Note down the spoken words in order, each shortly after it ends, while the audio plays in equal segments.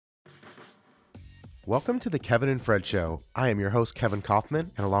Welcome to the Kevin and Fred Show. I am your host, Kevin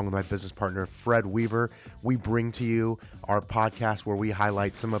Kaufman, and along with my business partner, Fred Weaver, we bring to you our podcast where we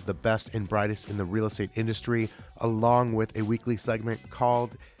highlight some of the best and brightest in the real estate industry, along with a weekly segment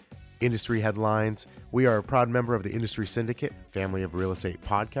called Industry Headlines. We are a proud member of the Industry Syndicate, family of real estate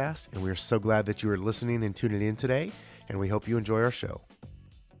podcasts, and we are so glad that you are listening and tuning in today, and we hope you enjoy our show.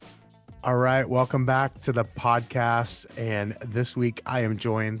 All right, welcome back to the podcast. And this week I am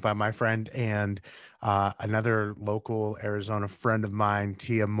joined by my friend and another local Arizona friend of mine,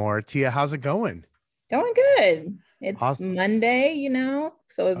 Tia Moore. Tia, how's it going? Going good. It's Awesome. Monday,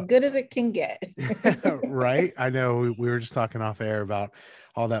 so as good as it can get. Right? I know we were just talking off air about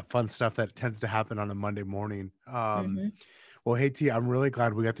all that fun stuff that tends to happen on a Monday morning. Well, hey, Tia, I'm really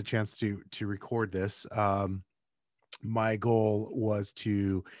glad we got the chance to record this. My goal was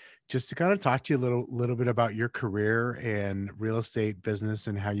to kind of talk to you a little bit about your career and real estate business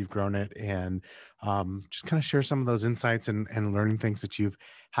and how you've grown it, and just kind of share some of those insights and learning things that you've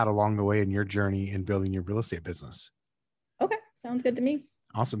had along the way in your journey in building your real estate business. Okay, sounds good to me.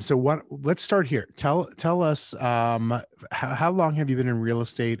 Awesome. So let's start here. Tell us how long have you been in real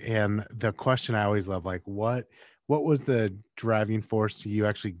estate? And the question I always love, like what was the driving force to you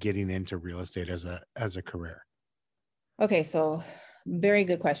actually getting into real estate as a career? Okay, so very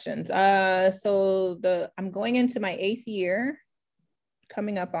good questions. I'm going into my 8th year,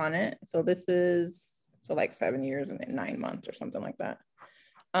 coming up on it. So this is like 7 years and 9 months or something like that,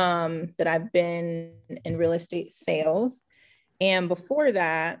 that I've been in real estate sales. And before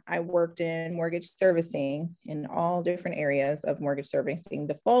that, I worked in mortgage servicing in all different areas of mortgage servicing,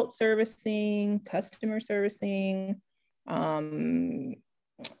 default servicing, customer servicing,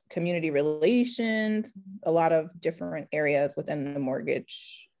 community relations, a lot of different areas within the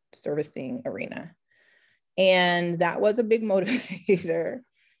mortgage servicing arena. And that was a big motivator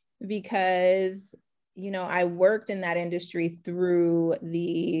because, I worked in that industry through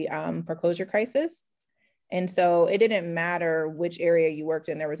the foreclosure crisis. And so it didn't matter which area you worked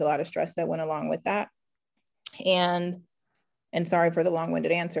in, there was a lot of stress that went along with that. And sorry for the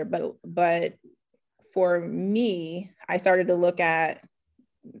long-winded answer, but for me, I started to look at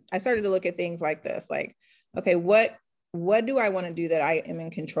things like this, like, okay, what do I want to do that I am in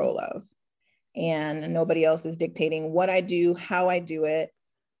control of? And nobody else is dictating what I do, how I do it.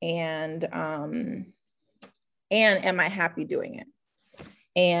 And am I happy doing it?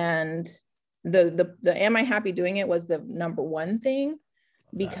 And the am I happy doing it was the number one thing,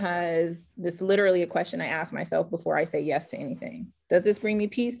 because this is literally a question I ask myself before I say yes to anything. Does this bring me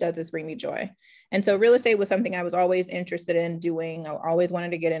peace? Does this bring me joy? And so real estate was something I was always interested in doing. I always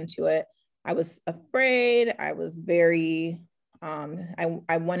wanted to get into it. I was afraid. I was very,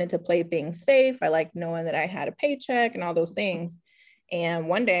 I wanted to play things safe. I liked knowing that I had a paycheck and all those things. And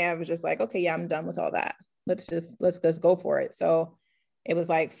one day I was just like, okay, yeah, I'm done with all that. Let's go for it. So it was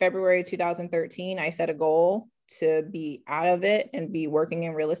like February 2013, I set a goal to be out of it and be working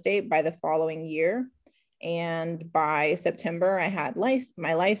in real estate by the following year. And by September, I had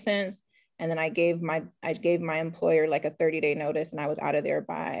my license. And then I gave my employer like a 30-day notice, and I was out of there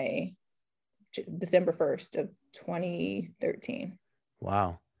by December 1st of 2013.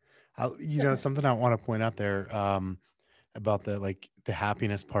 Wow. Something I want to point out there about the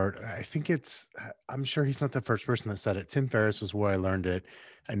happiness part. I'm sure he's not the first person that said it. Tim Ferriss was where I learned it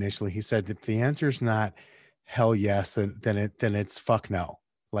initially. He said that the answer is not hell yes, then it's fuck no.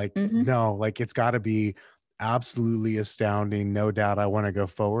 No, it's got to be absolutely astounding, no doubt I want to go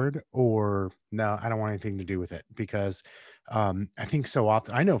forward, or no, I don't want anything to do with it. Because I think so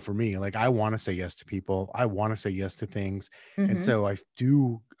often, I know for me, I want to say yes to people, I want to say yes to things. And so I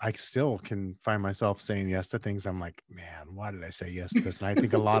still can find myself saying yes to things. I'm like, man, why did I say yes to this? And I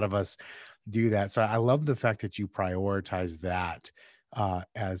think a lot of us do that. So I love the fact that you prioritize that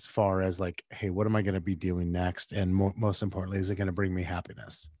as far as hey, what am I going to be doing next? And most importantly, is it going to bring me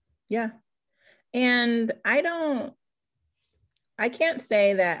happiness? Yeah. And I can't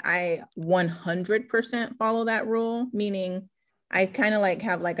say that I 100% follow that rule, meaning I kind of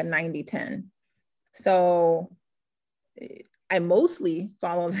have a 90-10. So I mostly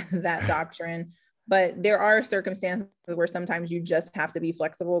follow that doctrine, but there are circumstances where sometimes you just have to be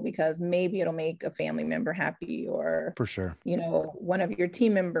flexible, because maybe it'll make a family member happy, or, for sure, one of your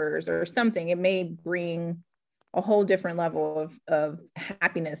team members or something. It may bring a whole different level of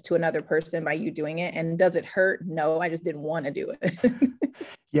happiness to another person by you doing it. And does it hurt? No, I just didn't want to do it.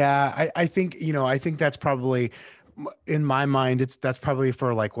 Yeah, I think that's probably, in my mind, that's probably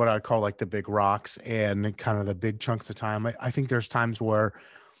for what I call the big rocks and kind of the big chunks of time. I think there's times where,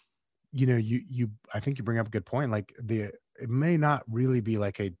 I think you bring up a good point. it may not really be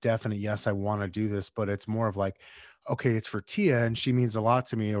like a definite, yes, I want to do this, but it's more of like, okay, it's for Tia and she means a lot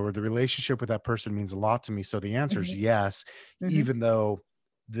to me, or the relationship with that person means a lot to me. So the answer is Mhm. yes, Mhm. even though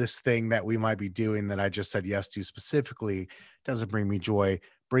this thing that we might be doing that I just said yes to specifically doesn't bring me joy,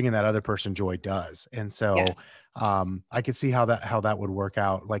 bringing that other person joy does. And so Yes. I could see how that would work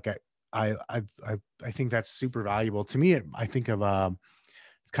out. Like I think that's super valuable to me. I think of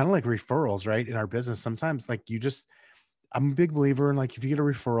it's kind of like referrals, right? In our business, sometimes like you just I'm a big believer in like if you get a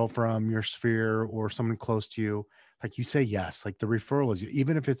referral from your sphere or someone close to you, like you say yes. Like the referral is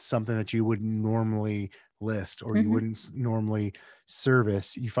even if it's something that you wouldn't normally list or you Mhm. wouldn't normally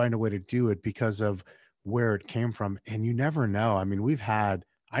service, you find a way to do it because of where it came from. And you never know. I mean,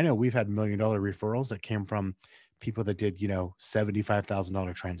 I know we've had $1 million referrals that came from people that did,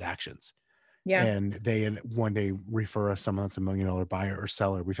 $75,000 transactions. Yeah. And they one day refer us someone that's $1 million buyer or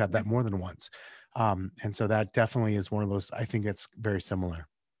seller. We've had Yeah. that more than once. And so that definitely is one of those, I think it's very similar.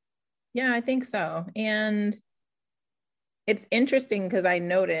 Yeah, I think so. And it's interesting because I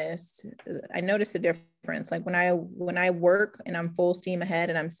noticed the difference. Like when I work and I'm full steam ahead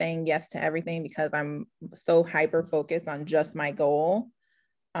and I'm saying yes to everything because I'm so hyper focused on just my goal.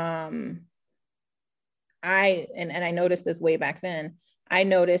 Um, and I noticed this way back then. I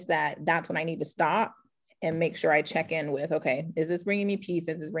noticed that that's when I need to stop and make sure I check in with, okay, is this bringing me peace?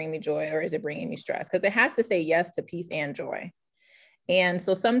 Is this bringing me joy, or is it bringing me stress? Because it has to say yes to peace and joy. And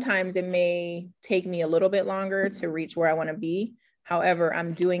so sometimes it may take me a little bit longer to reach where I want to be. However,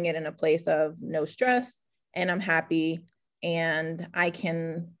 I'm doing it in a place of no stress and I'm happy and I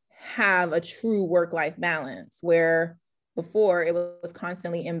can have a true work-life balance where before it was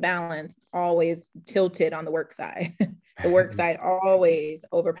constantly imbalanced, always tilted on the work side. The work side always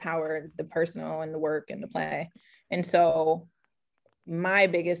overpowered the personal and the work and the play. And so my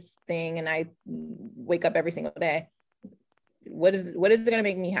biggest thing, and I wake up every single day, what is it going to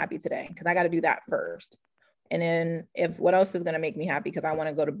make me happy today? Because I got to do that first. And then if what else is going to make me happy, because I want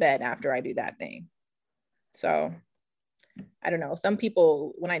to go to bed after I do that thing. So I don't know. Some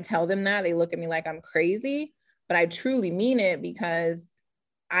people, when I tell them that, they look at me like I'm crazy, but I truly mean it because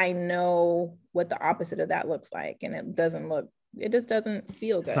I know what the opposite of that looks like. And it just doesn't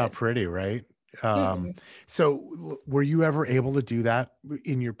feel It's not good. pretty, right? Um, Mm-mm. were you ever able to do that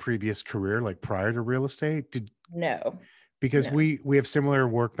in your previous career, like prior to real estate? No, Because no. we have similar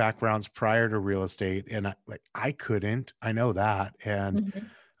work backgrounds prior to real estate, and I couldn't. I know that, and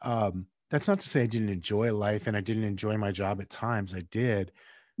Mm-hmm. that's not to say I didn't enjoy life and I didn't enjoy my job at times. I did,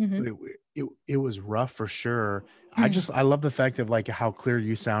 but Mm-hmm. it was rough for sure. Mm-hmm. I love the fact of like how clear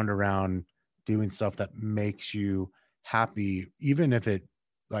you sound around doing stuff that makes you happy, even if it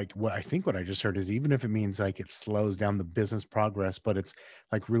like what I think what I just heard is even if it means like it slows down the business progress, but it's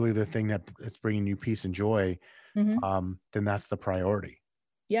like really the thing that it's bringing you peace and joy, Mm-hmm. then that's the priority.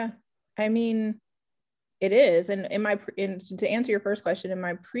 Yeah. I mean, it is. And to answer your first question, in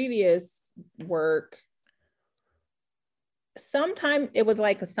my previous work, sometimes it was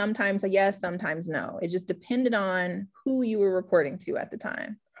like sometimes a yes, sometimes no. It just depended on who you were reporting to at the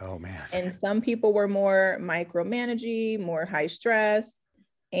time. Oh man. And some people were more micromanaging, more high stress,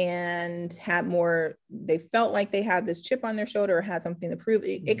 and they felt like they had this chip on their shoulder or had something to prove.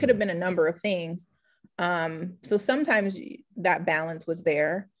 It could have been a number of things. So sometimes that balance was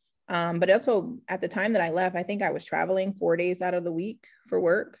there. But also at the time that I left, I think I was traveling 4 days out of the week for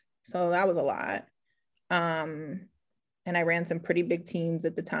work. So that was a lot. And I ran some pretty big teams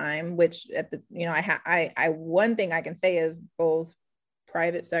at the time, which one thing I can say is both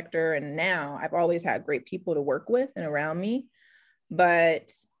private sector and now I've always had great people to work with and around me.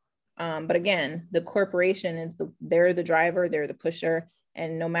 But again, the corporation they're the driver, they're the pusher,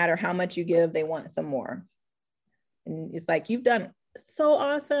 and no matter how much you give, they want some more. And it's like, you've done so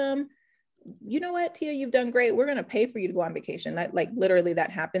awesome. You know what, Tia, you've done great. We're going to pay for you to go on vacation. That, like, literally that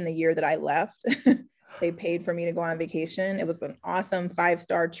happened the year that I left. They paid for me to go on vacation. It was an awesome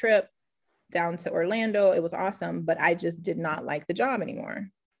 5-star trip down to Orlando. It was awesome, but I just did not like the job anymore.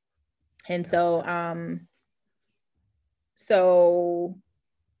 And so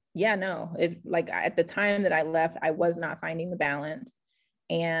yeah, no, it like at the time that I left, I was not finding the balance.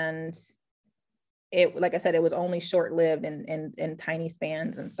 And it, like I said, it was only short-lived in tiny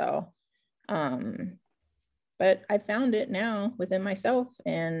spans. And so but I found it now within myself,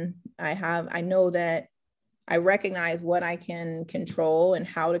 and I know that I recognize what I can control and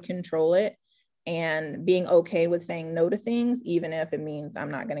how to control it, and being okay with saying no to things, even if it means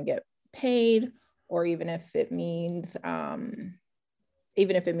I'm not going to get paid, or even if it means that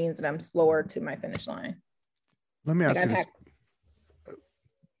I'm slower to my finish line. Let me Like ask I've you had, this.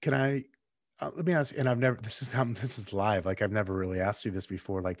 Can I Let me ask, and I've never, this is live. Like I've never really asked you this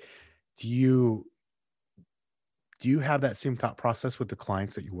before. Like, do you, do you have that same thought process with the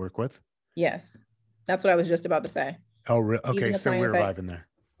clients that you work with? Yes. That's what I was just about to say. Oh, Even okay. the So clients we're that, vibing there.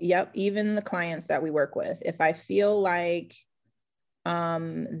 yep, even the clients that we work with, if I feel like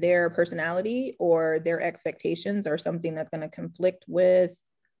their personality or their expectations are something that's going to conflict with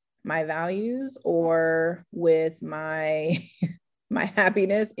my values or with my my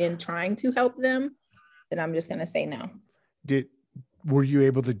happiness in trying to help them, then I'm just going to say no. Did, were you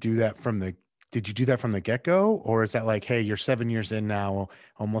able to do that from the, did you do that from the get-go? Or is that like, hey, you're 7 years in now,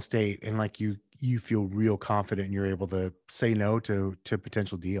 almost 8, and like you feel real confident and you're able to say no to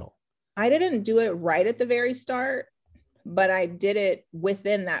potential deal? I didn't do it right at the very start, but I did it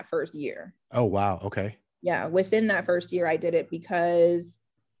within that first year. Oh, wow. Okay. Yeah, within that first year, I did it because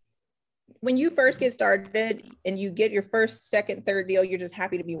when you first get started and you get your first, second, third deal, you're just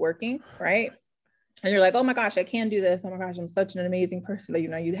happy to be working, right? And you're like, oh my gosh, I can do this. Oh my gosh, I'm such an amazing person. You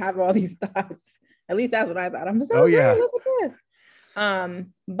know, you have all these thoughts. At least that's what I thought. I'm Oh so great. yeah. Look at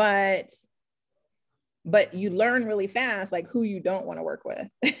this. But you learn really fast, like who you don't want to work with.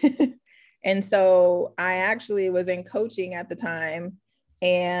 And so I actually was in coaching at the time,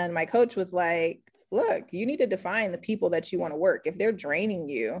 and my coach was like, look, you need to define the people that you want to work. If they're draining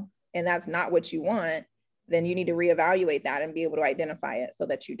you and that's not what you want, then you need to reevaluate that and be able to identify it so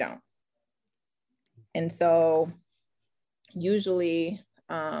that you don't. And so usually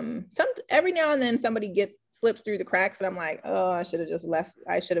some every now and then somebody slips through the cracks and I'm like, oh, I should have just left.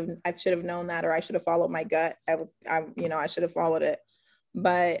 I should have known that, or I should have followed my gut. I should have followed it.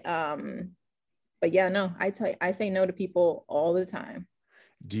 But yeah, no, I say no to people all the time.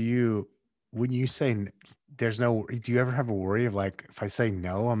 Do you, when you say there's no, do you ever have a worry of like, if I say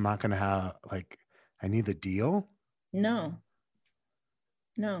no, I'm not going to have like, I need the deal? No,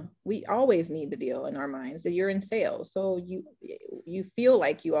 we always need the deal in our minds. So you're in sales, so you feel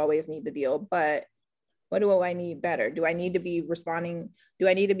like you always need the deal, but what do I need better? Do I need to be responding? Do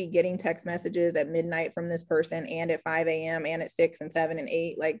I need to be getting text messages at midnight from this person and at 5 a.m. and at 6 and 7 and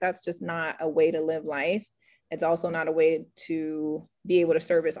 8? Like, that's just not a way to live life. It's also not a way to be able to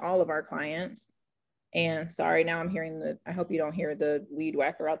service all of our clients. And sorry, now I'm hearing I hope you don't hear the weed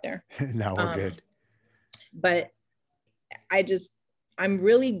whacker out there. No, we're good. But I'm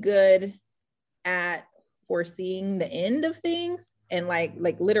really good at foreseeing the end of things and like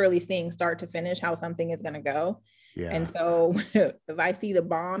literally seeing start to finish how something is going to go. Yeah. And so if I see the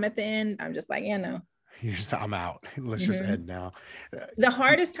bomb at the end, I'm just like, yeah, no. I'm out. Let's just end now. The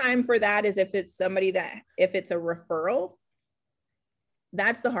hardest time for that is if it's a referral.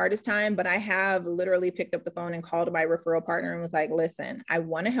 That's the hardest time, but I have literally picked up the phone and called my referral partner and was like, listen, I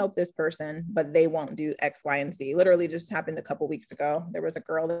want to help this person, but they won't do X, Y, and Z. Literally just happened a couple weeks ago. There was a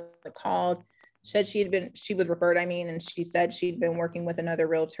girl that called, said she was referred, and she said she'd been working with another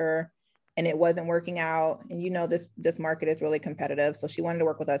realtor and it wasn't working out. And this market is really competitive. So she wanted to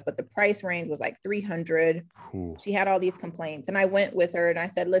work with us, but the price range was like 300. Ooh. She had all these complaints. And I went with her and I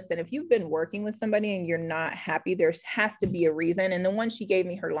said, listen, if you've been working with somebody and you're not happy, there has to be a reason. And then once she gave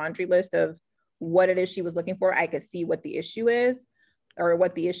me her laundry list of what it is she was looking for, I could see what the issue is or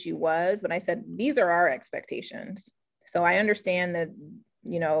what the issue was. But I said, these are our expectations. So I understand that,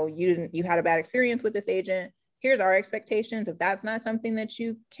 you had a bad experience with this agent. Here's our expectations. If that's not something that's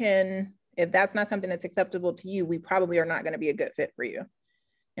acceptable to you, we probably are not going to be a good fit for you.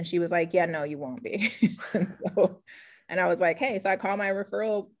 And she was like, yeah, no, you won't be. And I was like, hey, so I called my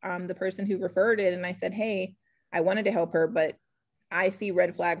referral, the person who referred it. And I said, hey, I wanted to help her, but I see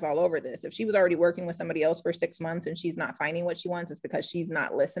red flags all over this. If she was already working with somebody else for 6 months and she's not finding what she wants, it's because she's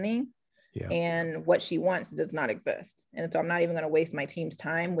not listening. Yeah. And what she wants does not exist. And so I'm not even going to waste my team's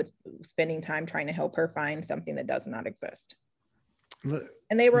time with spending time trying to help her find something that does not exist.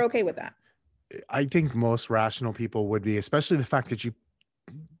 And they were okay with that. I think most rational people would be, especially the fact that you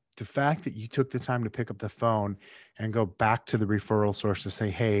took the time to pick up the phone and go back to the referral source to say,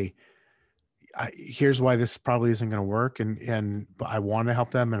 hey, here's why this probably isn't going to work. But I want to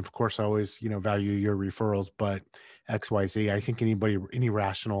help them. And of course I always, value your referrals, but X, Y, Z, I think any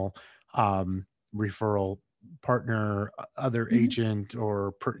rational, referral partner, other agent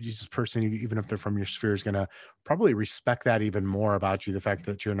or just person, even if they're from your sphere, is going to probably respect that even more about you. The fact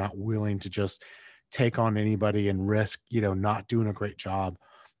that you're not willing to just take on anybody and risk, not doing a great job,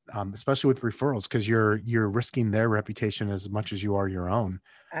 especially with referrals, because you're risking their reputation as much as you are your own.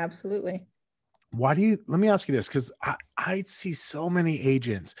 Absolutely. Let me ask you this, because I see so many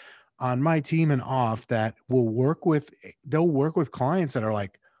agents on my team and off that they'll work with clients that are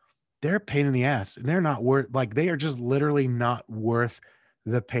like, they're a pain in the ass and they're not worth, like, they are just literally not worth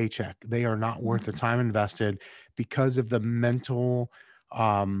the paycheck. They are not worth the time invested because of the mental,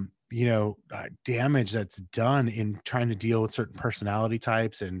 damage that's done in trying to deal with certain personality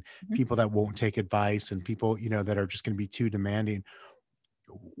types and Mhm. people that won't take advice and people, that are just going to be too demanding.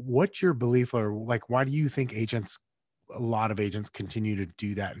 What's your belief, or like, why do you think a lot of agents continue to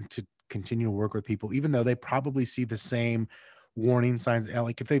do that and to continue to work with people, even though they probably see the same warning signs?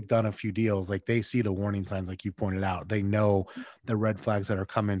 Like if they've done a few deals, like they see the warning signs, like you pointed out, they know the red flags that are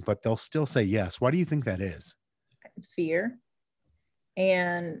coming, but they'll still say yes. Why do you think that is? Fear.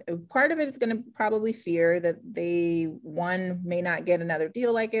 And part of it is going to probably fear that they, one, may not get another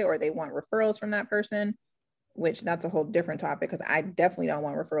deal like it, or they want referrals from that person, which that's a whole different topic because I definitely don't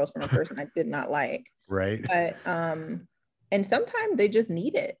want referrals from a person I did not like. Right. But and sometimes they just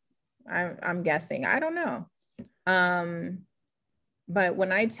need it. I'm guessing. I don't know. But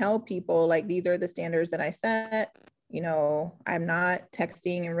when I tell people like these are the standards that I set, I'm not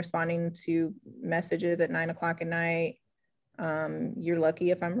texting and responding to messages at 9 o'clock at night. You're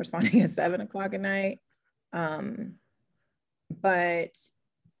lucky if I'm responding at 7 o'clock at night. But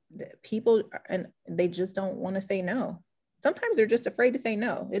people, and they just don't want to say no. Sometimes they're just afraid to say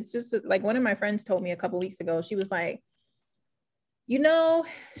no. It's just like one of my friends told me a couple weeks ago. She was like,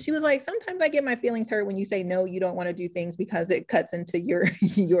 sometimes I get my feelings hurt when you say no, you don't want to do things because it cuts into your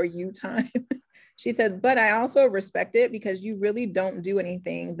you time. She said, but I also respect it because you really don't do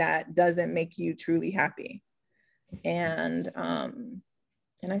anything that doesn't make you truly happy. And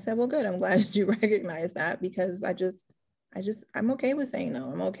I said, well, good. I'm glad you recognize that because I'm okay with saying no.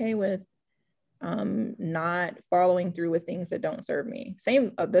 I'm okay with not following through with things that don't serve me.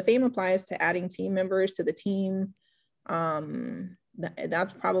 The same applies to adding team members to the team.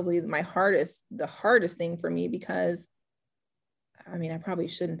 That's probably the hardest thing for me because I probably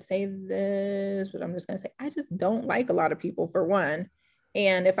shouldn't say this, but I'm just going to say, I just don't like a lot of people for one.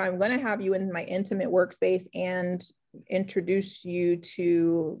 And if I'm going to have you in my intimate workspace and introduce you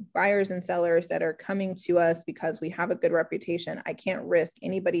to buyers and sellers that are coming to us because we have a good reputation, I can't risk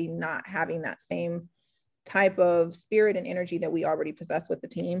anybody not having that same type of spirit and energy that we already possess with the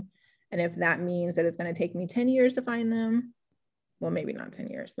team. And if that means that it's going to take me 10 years to find them, well, maybe not 10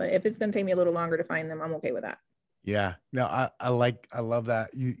 years, but if it's going to take me a little longer to find them, I'm okay with that. Yeah, no, I love that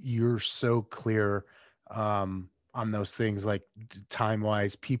you're so clear on those things, like time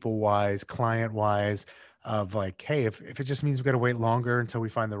wise, people wise, client wise, of like, hey, if it just means we got to wait longer until we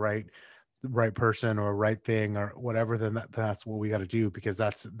find the right person or right thing or whatever, then that's what we got to do, because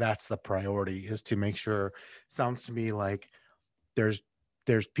that's the priority, is to make sure. Sounds to me like there's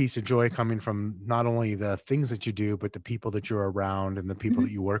peace and joy coming from not only the things that you do, but the people that you're around and the people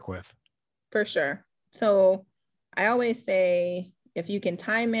that you work with. For sure. So I always say, if you can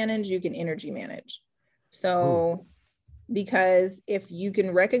time manage, you can energy manage. So, because if you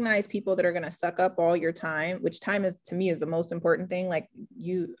can recognize people that are going to suck up all your time, which time is, to me, is the most important thing. Like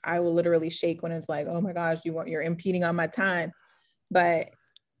I will literally shake when it's like, oh my gosh, you're impeding on my time. But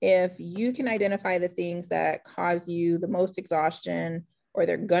if you can identify the things that cause you the most exhaustion, or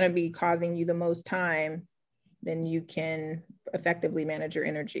they're going to be causing you the most time, then you can effectively manage your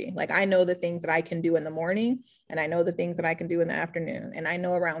energy. Like I know the things that I can do in the morning, and I know the things that I can do in the afternoon. And I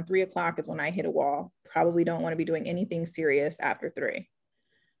know around 3 o'clock is when I hit a wall. Probably don't want to be doing anything serious after 3,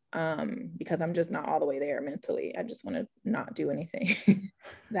 because I'm just not all the way there mentally. I just want to not do anything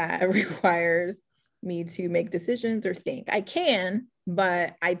that requires me to make decisions or think. I can,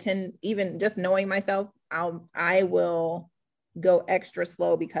 but I tend, even just knowing myself, I will go extra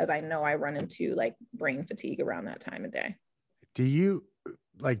slow because I know I run into like brain fatigue around that time of day. Do you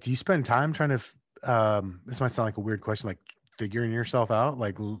spend time trying to this might sound like a weird question, like figuring yourself out,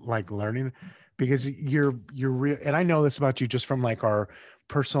 like learning, because you're real, and I know this about you just from like our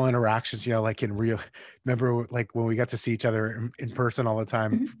personal interactions, like in real, remember like when we got to see each other in person all the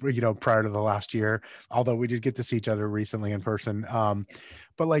time, prior to the last year, although we did get to see each other recently in person.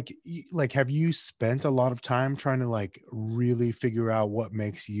 But like have you spent a lot of time trying to like really figure out what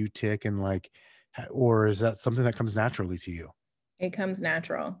makes you tick, and like, or is that something that comes naturally to you? It comes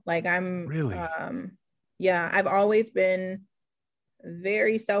natural. Like Really? yeah, I've always been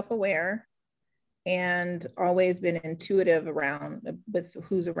very self-aware and always been intuitive around with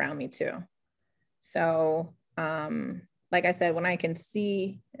who's around me too. So, like I said, when I can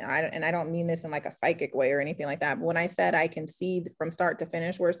see, and I don't mean this in like a psychic way or anything like that, but when I said I can see from start to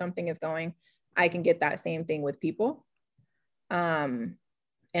finish where something is going, I can get that same thing with people.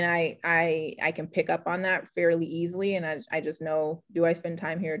 And I can pick up on that fairly easily. And I just know, do I spend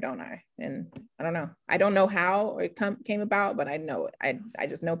time here or don't I? And I don't know. I don't know how it came about, but I know it. I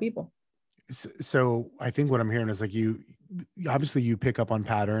just know people. So I think what I'm hearing is like obviously you pick up on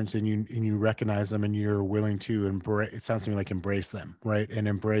patterns and you recognize them and you're willing to embrace, it sounds to me like embrace them, right? And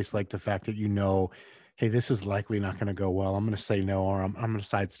embrace like the fact that, hey, this is likely not going to go well. I'm going to say no, or I'm going to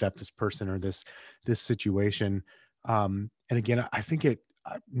sidestep this person or this situation. And again, I think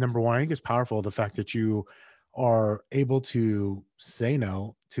number one, I think it's powerful, the fact that you are able to say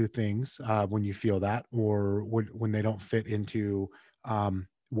no to things when you feel that, or when they don't fit into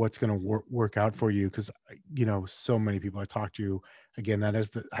what's going to work out for you. Because so many people I talk to, again, that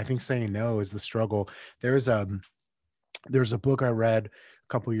is I think saying no is the struggle. There's a book I read a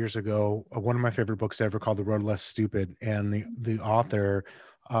couple of years ago, one of my favorite books ever, called The Road Less Stupid, and the author,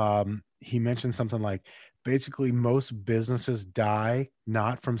 he mentioned something like, basically most businesses die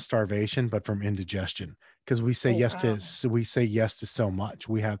not from starvation but from indigestion, because we say Oh, yes wow. to so much.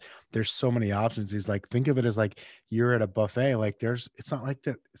 There's so many options. He's like, think of it as like you're at a buffet, like it's not like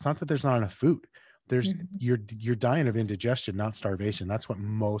that, it's not that there's not enough food. There's Mhm. you're dying of indigestion, not starvation. That's what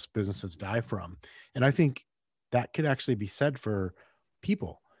most businesses die from. And I think that could actually be said for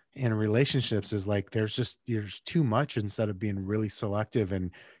people and relationships, is like there's too much, instead of being really selective and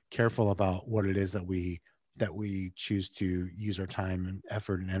careful about what it is that we choose to use our time and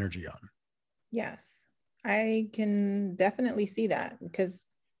effort and energy on. Yes, I can definitely see that, because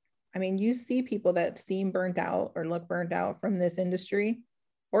I mean, you see people that seem burnt out or look burnt out from this industry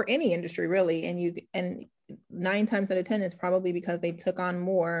or any industry really. And 9 times out of 10, it's probably because they took on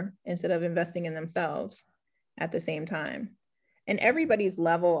more instead of investing in themselves at the same time. And everybody's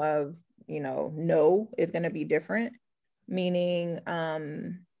level of, no is going to be different. Meaning,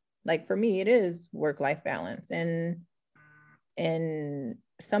 like for me, it is work-life balance. And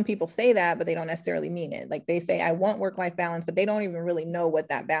some people say that, but they don't necessarily mean it. Like they say, I want work-life balance, but they don't even really know what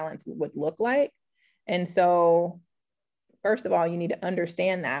that balance would look like. And so, first of all, you need to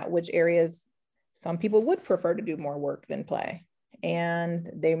understand that which areas some people would prefer to do more work than play.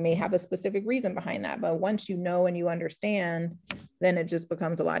 And they may have a specific reason behind that. But once you know and you understand, then it just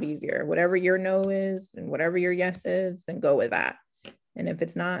becomes a lot easier. Whatever your no is and whatever your yes is, then go with that. And if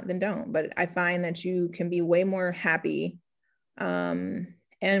it's not, then don't. But I find that you can be way more happy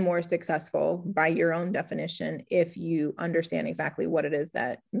and more successful by your own definition if you understand exactly what it is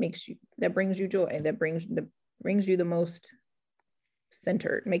that brings you joy, that brings you the most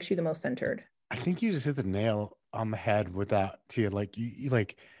centered, makes you the most centered. I think you just hit the nail on the head with that, Tia. Like you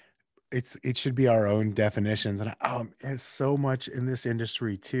like it should be our own definitions. And it's so much in this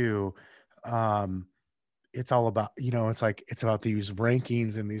industry too. Um, it's all about, it's like, it's about these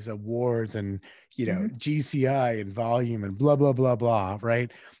rankings and these awards and, Mm-hmm. GCI and volume and blah, blah, blah, blah.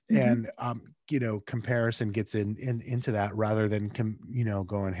 Right. Mm-hmm. And, comparison gets into that, rather than,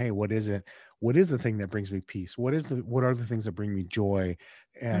 going, hey, what is it? What is the thing that brings me peace? What are the things that bring me joy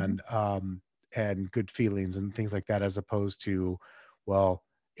Mm-hmm. and good feelings and things like that, as opposed to, well,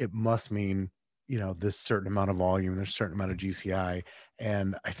 it must mean, this certain amount of volume, there's a certain amount of GCI.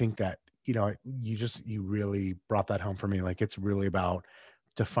 And I think that, you really brought that home for me. Like, it's really about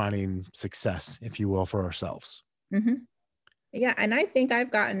defining success, if you will, for ourselves. Mm-hmm. Yeah, and I think I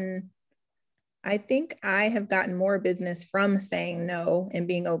have gotten more business from saying no and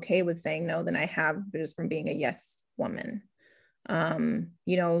being okay with saying no than I have just from being a yes woman.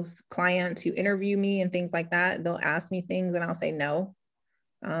 Clients who interview me and things like that, they'll ask me things and I'll say no.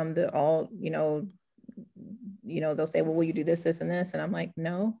 They're all, they'll say, well, will you do this, this, and this? And I'm like,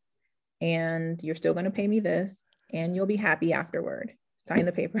 no. And you're still going to pay me this and you'll be happy afterward. Sign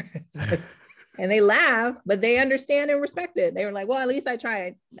the papers. And they laugh, but they understand and respect it. They were like, well, at least I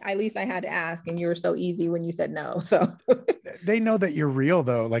tried. At least I had to ask. And you were so easy when you said no. So They know that you're real,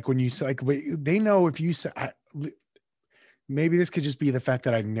 though. Like, when you say, like, they know if you say, maybe this could just be the fact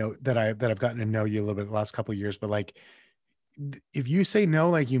that I know that I've gotten to know you a little bit the last couple of years, but like, if you say no,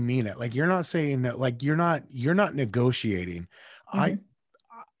 like, you mean it. Like, you're not saying no, like, you're not negotiating. I, mm-hmm.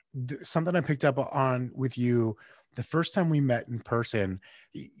 Something I picked up on with you the first time we met in person,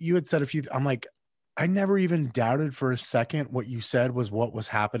 you had said I'm like, I never even doubted for a second what you said was what was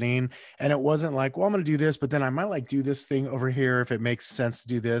happening. And it wasn't like, well, I'm going to do this, but then I might like do this thing over here if it makes sense to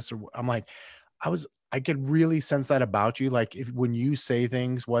do this. Or I'm like, I could really sense that about you. Like, if when you say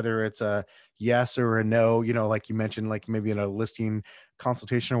things, whether it's a yes or a no, like you mentioned, like maybe in a listing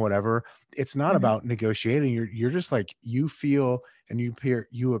consultation or whatever, it's not Mm-hmm. about negotiating. You're just like, you feel and you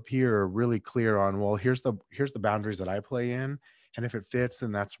appear really clear on, well, here's the boundaries that I play in. And if it fits,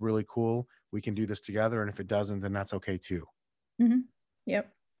 then that's really cool. We can do this together. And if it doesn't, then that's okay too. Mm-hmm. Yep.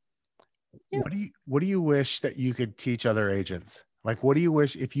 Yep. What do you wish that you could teach other agents? Like, what do you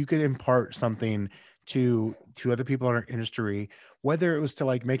wish if you could impart something to other people in our industry, whether it was to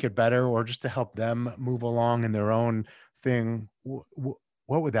like make it better or just to help them move along in their own thing? What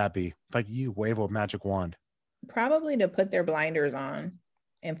would that be? Like you wave a magic wand. Probably to put their blinders on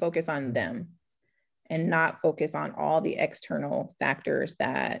and focus on them and not focus on all the external factors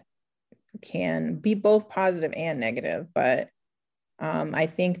that can be both positive and negative. But I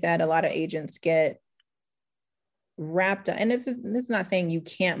think that a lot of agents get wrapped up, and this is not saying you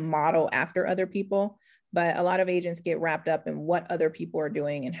can't model after other people, but a lot of agents get wrapped up in what other people are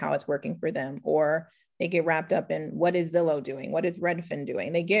doing and how it's working for them, or they get wrapped up in what is Zillow doing, what is Redfin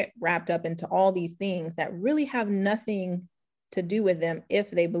doing. They get wrapped up into all these things that really have nothing to do with them if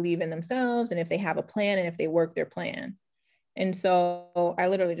they believe in themselves and if they have a plan and if they work their plan. And so I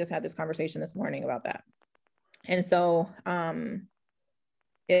literally just had this conversation this morning about that. And so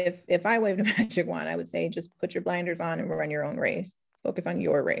if I waved a magic wand, I would say just put your blinders on and run your own race. Focus on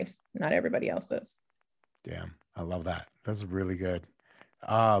your race, not everybody else's. Damn, I love that. That's really good.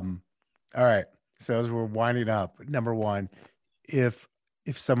 All right. So as we're winding up, number one, if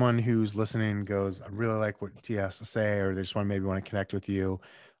someone who's listening goes, I really like what Tia has to say, or they just want to connect with you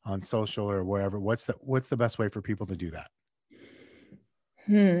on social or wherever, what's the best way for people to do that?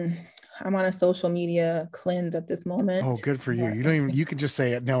 I'm on a social media cleanse at this moment. Oh, good for you. You can just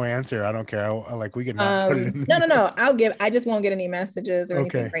say it, no answer. I don't care. We can not put it in. No. I just won't get any messages or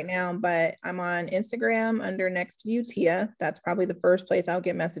anything right now, but I'm on Instagram under Next View Tia. That's probably the first place I'll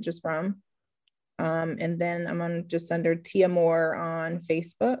get messages from. And then I'm on just under Tia Moore on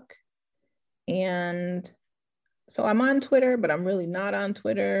Facebook. And so I'm on Twitter, but I'm really not on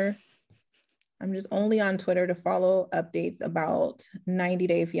Twitter. I'm just only on Twitter to follow updates about 90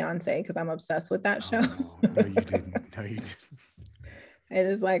 Day Fiance because I'm obsessed with that show. No, you didn't. It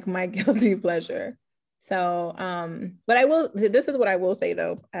is like my guilty pleasure. So, but this is what I will say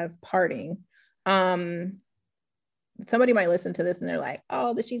though, as parting. Somebody might listen to this and they're like,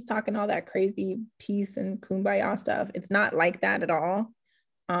 oh, she's talking all that crazy peace and kumbaya stuff. It's not like that at all.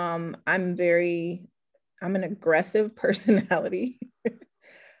 I'm an aggressive personality.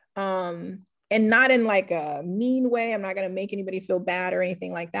 And not in like a mean way. I'm not going to make anybody feel bad or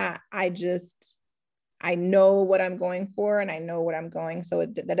anything like that. I know what I'm going for and I know what I'm going. So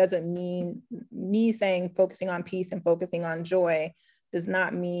that doesn't mean me saying focusing on peace and focusing on joy does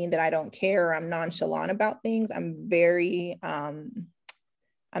not mean that I don't care or I'm nonchalant about things. I'm very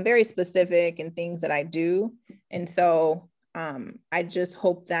specific in things that I do. And so I just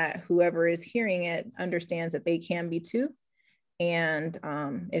hope that whoever is hearing it understands that they can be too. And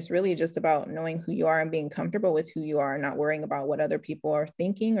it's really just about knowing who you are and being comfortable with who you are, not worrying about what other people are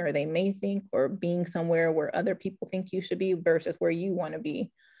thinking or they may think, or being somewhere where other people think you should be versus where you want to be.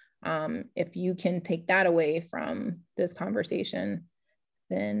 If you can take that away from this conversation,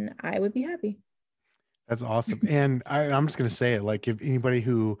 then I would be happy. That's awesome. And I'm just going to say it, like if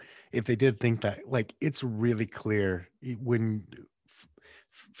they did think that, like, it's really clear when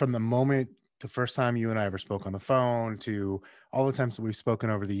from the moment the first time you and I ever spoke on the phone to all the times that we've spoken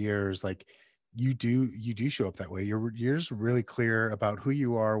over the years, like you do show up that way. You're just really clear about who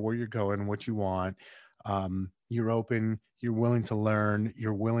you are, where you're going, what you want. You're open, you're willing to learn,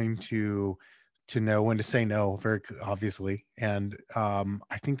 you're willing to know when to say no, very obviously. And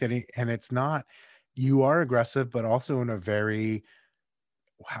I think that it's not, you are aggressive, but also in a very,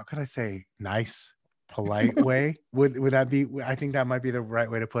 how could I say, nice, polite way. Would that be, I think that might be the right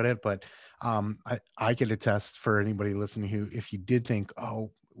way to put it. But I can attest for anybody listening who, if you did think,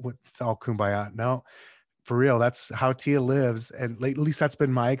 oh, what's all kumbaya? No, for real, that's how Tia lives. And at least that's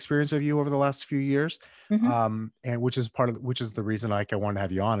been my experience of you over the last few years. Mm-hmm. And which is the reason I wanted to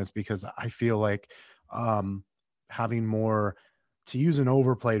have you on, is because I feel like having more, to use an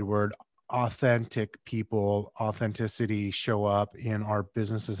overplayed word, authentic people, authenticity show up in our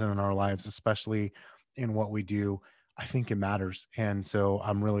businesses and in our lives, especially in what we do. I think it matters. And so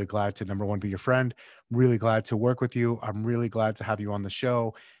I'm really glad to, number one, be your friend, really glad to work with you. I'm really glad to have you on the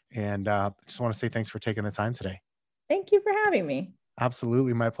show. And just want to say thanks for taking the time today. Thank you for having me.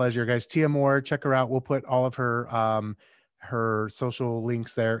 Absolutely. My pleasure, guys. Tia Moore, check her out. We'll put all of her social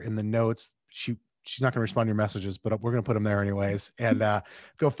links there in the notes. She's not going to respond to your messages, but we're going to put them there anyways. And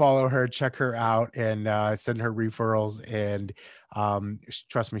go follow her, check her out, and send her referrals. And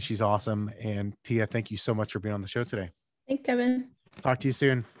trust me, she's awesome. And Tia, thank you so much for being on the show today. Thanks, Kevin. Talk to you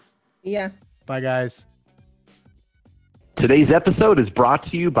soon. Yeah. Bye, guys. Today's episode is brought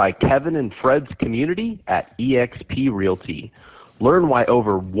to you by Kevin and Fred's community at eXp Realty. Learn why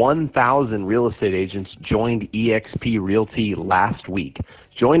over 1,000 real estate agents joined eXp Realty last week.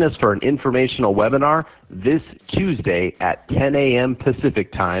 Join us for an informational webinar this Tuesday at 10 a.m.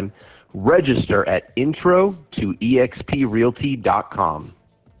 Pacific Time. Register at intro to exprealty.com.